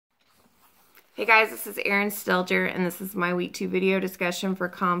Hey guys, this is Erin Stelter, and this is my week 2 video discussion for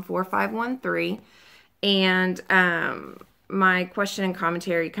Comm4513. And my question and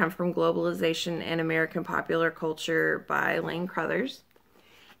commentary come from Globalization and American Popular Culture by Lane Crothers.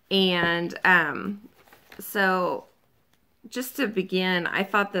 And so just to begin, I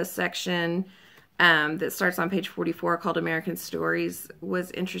thought the section that starts on page 44 called American Stories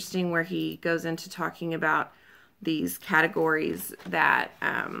was interesting, where he goes into talking about these categories that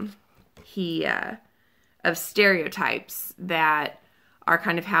of stereotypes that are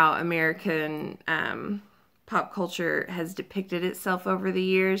kind of how American pop culture has depicted itself over the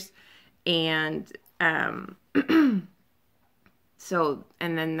years. And so,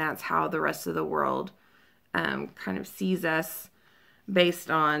 and then that's how the rest of the world kind of sees us based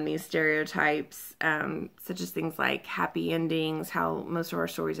on these stereotypes, such as things like happy endings, how most of our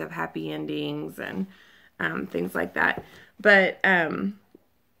stories have happy endings, and things like that. But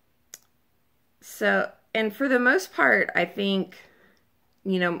so, and for the most part, I think,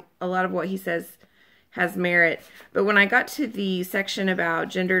 you know, a lot of what he says has merit. But when I got to the section about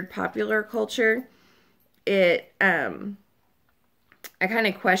gendered popular culture, it, I kind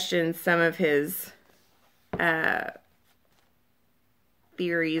of questioned some of his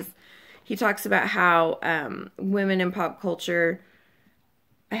theories. He talks about how women in pop culture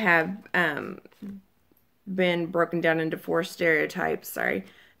have been broken down into 4 stereotypes.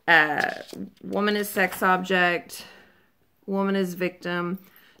 Woman is sex object, woman is victim,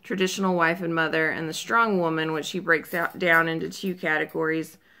 traditional wife and mother, and the strong woman, which he breaks down into 2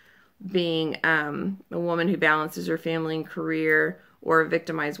 categories, being a woman who balances her family and career, or a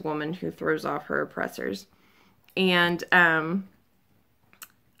victimized woman who throws off her oppressors. And I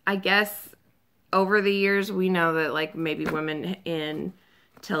guess over the years we know that, like, maybe women in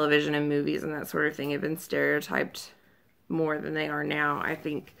television and movies and that sort of thing have been stereotyped more than they are now. I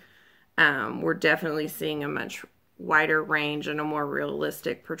think we're definitely seeing a much wider range and a more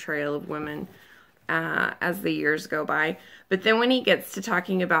realistic portrayal of women as the years go by. But then when he gets to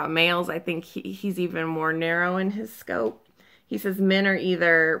talking about males, I think he's even more narrow in his scope. He says men are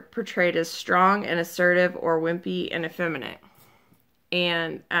either portrayed as strong and assertive, or wimpy and effeminate.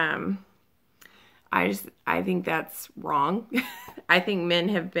 And I think that's wrong. I think men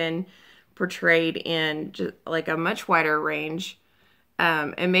have been portrayed in just like a much wider range,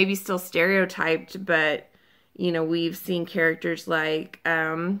 and maybe still stereotyped, but, you know, we've seen characters like,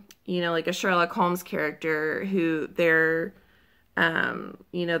 you know, like a Sherlock Holmes character who they're,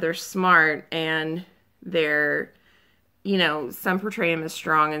 you know, they're smart, and they're, you know, some portray him as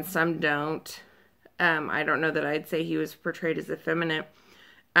strong and some don't. I don't know that I'd say he was portrayed as effeminate.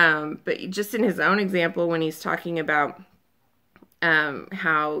 But just in his own example, when he's talking about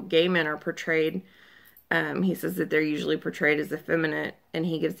how gay men are portrayed, he says that they're usually portrayed as effeminate, and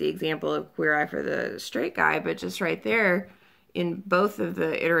he gives the example of Queer Eye for the Straight Guy. But just right there, in both of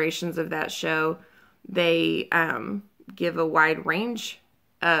the iterations of that show, they give a wide range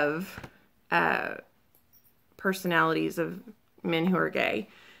of personalities of men who are gay.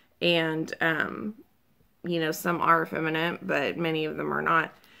 And, you know, some are effeminate, but many of them are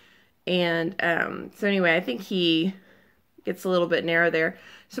not. And so anyway, I think he gets a little bit narrow there.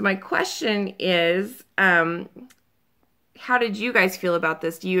 So my question is, how did you guys feel about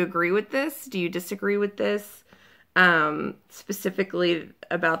this? Do you agree with this? Do you disagree with this? Specifically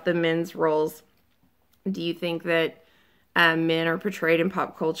about the men's roles. Do you think that men are portrayed in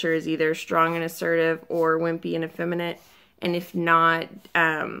pop culture as either strong and assertive, or wimpy and effeminate? And if not,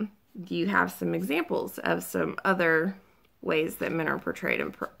 do you have some examples of some other ways that men are portrayed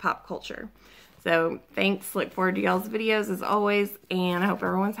in pop culture? So thanks. Look forward to y'all's videos as always, and I hope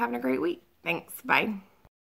everyone's having a great week. Thanks. Bye.